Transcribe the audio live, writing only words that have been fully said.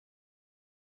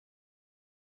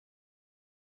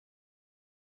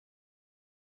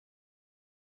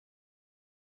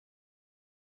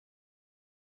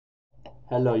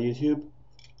Hello YouTube.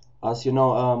 As you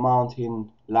know,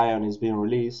 Mountain Lion is being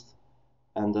released,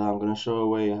 and I'm gonna show a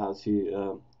way how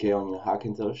to get on your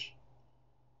Hackintosh.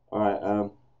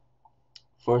 Alright,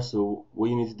 first what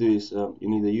you need to do is you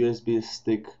need a USB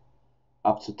stick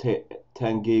up to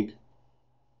 10 gig,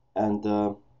 and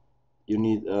you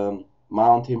need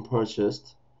Mountain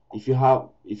purchased. If you have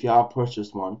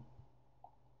purchased one,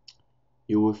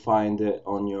 you will find it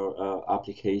on your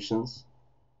applications,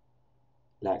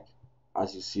 like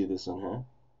as you see this on here.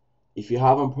 If you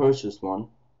haven't purchased one,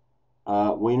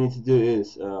 what you need to do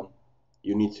is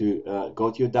you need to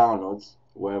go to your downloads,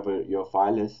 wherever your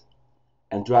file is,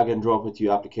 and drag and drop it to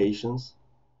your applications,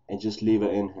 and just leave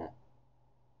it in here.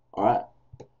 Alright,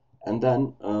 and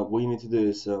then what you need to do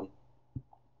is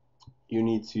you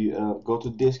need to go to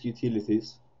disk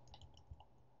utilities,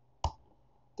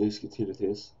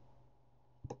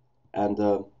 and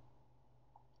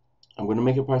I'm gonna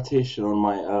make a partition on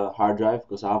my hard drive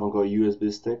because I haven't got a USB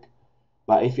stick.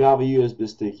 But if you have a USB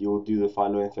stick, you will do the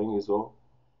following thing as well.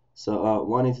 So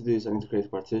what I need to do is I need to create a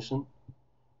partition,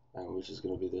 which is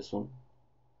going to be this one.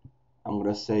 I'm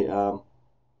going to say I'm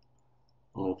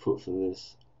going to put for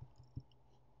this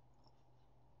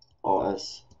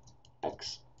OS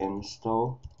X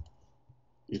install.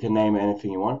 You can name it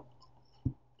anything you want.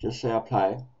 Just say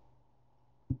apply.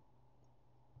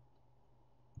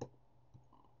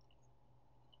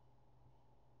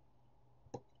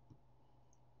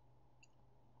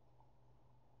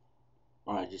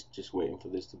 Alright, just waiting for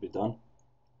this to be done.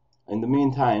 In the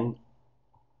meantime,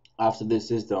 after this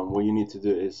is done, what you need to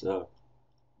do is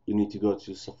you need to go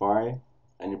to Safari,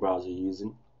 any browser you're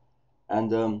using, and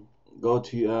go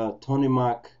to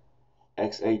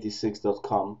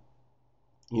TonyMacX86.com.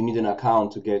 You need an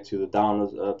account to get to the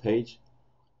download page.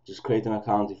 Just create an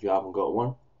account if you haven't got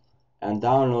one, and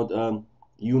download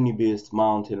Unibeast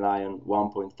Mountain Lion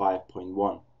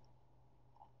 1.5.1.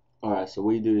 Alright, so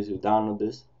what you do is you download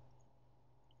this.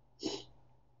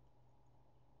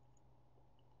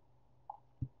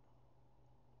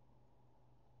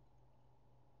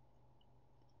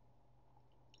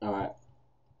 Alright.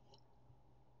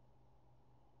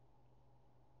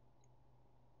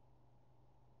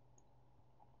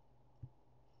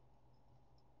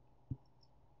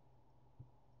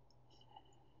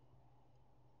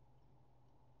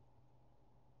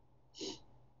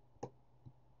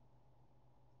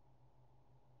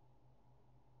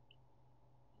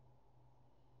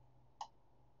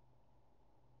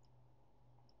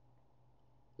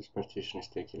 This partition is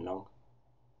taking long.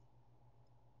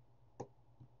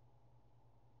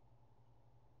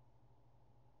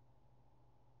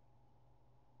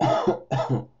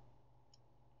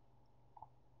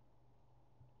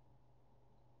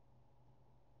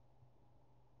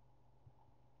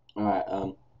 Alright,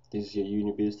 this is your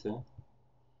Unibeast here.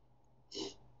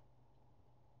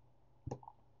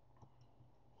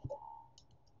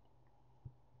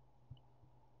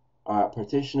 Alright,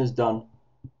 partition is done.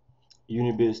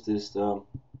 Unibeast is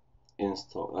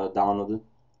downloaded.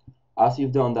 After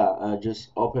you've done that, just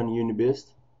open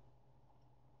Unibeast,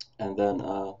 and then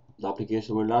the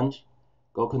application will launch.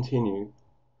 Go continue,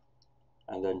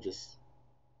 and then just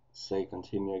say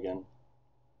continue again,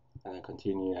 and then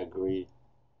continue, agree.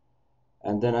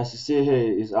 And then as you see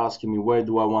here, it's asking me where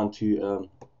do I want to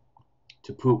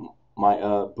put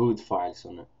my boot files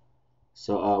on it.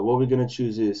 So what we're gonna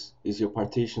choose is your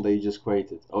partition that you just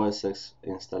created, OS X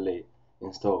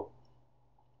install.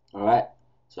 Alright,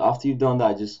 so after you've done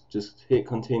that, just hit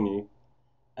continue,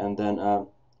 and then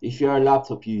if you're a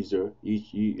laptop user,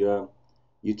 you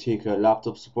take a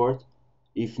laptop support.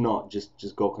 If not,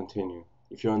 just go continue.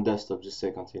 If you're on desktop, just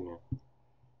say continue,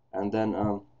 and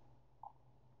then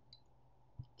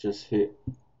just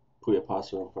put your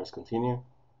password and press continue,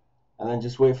 and then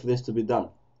just wait for this to be done.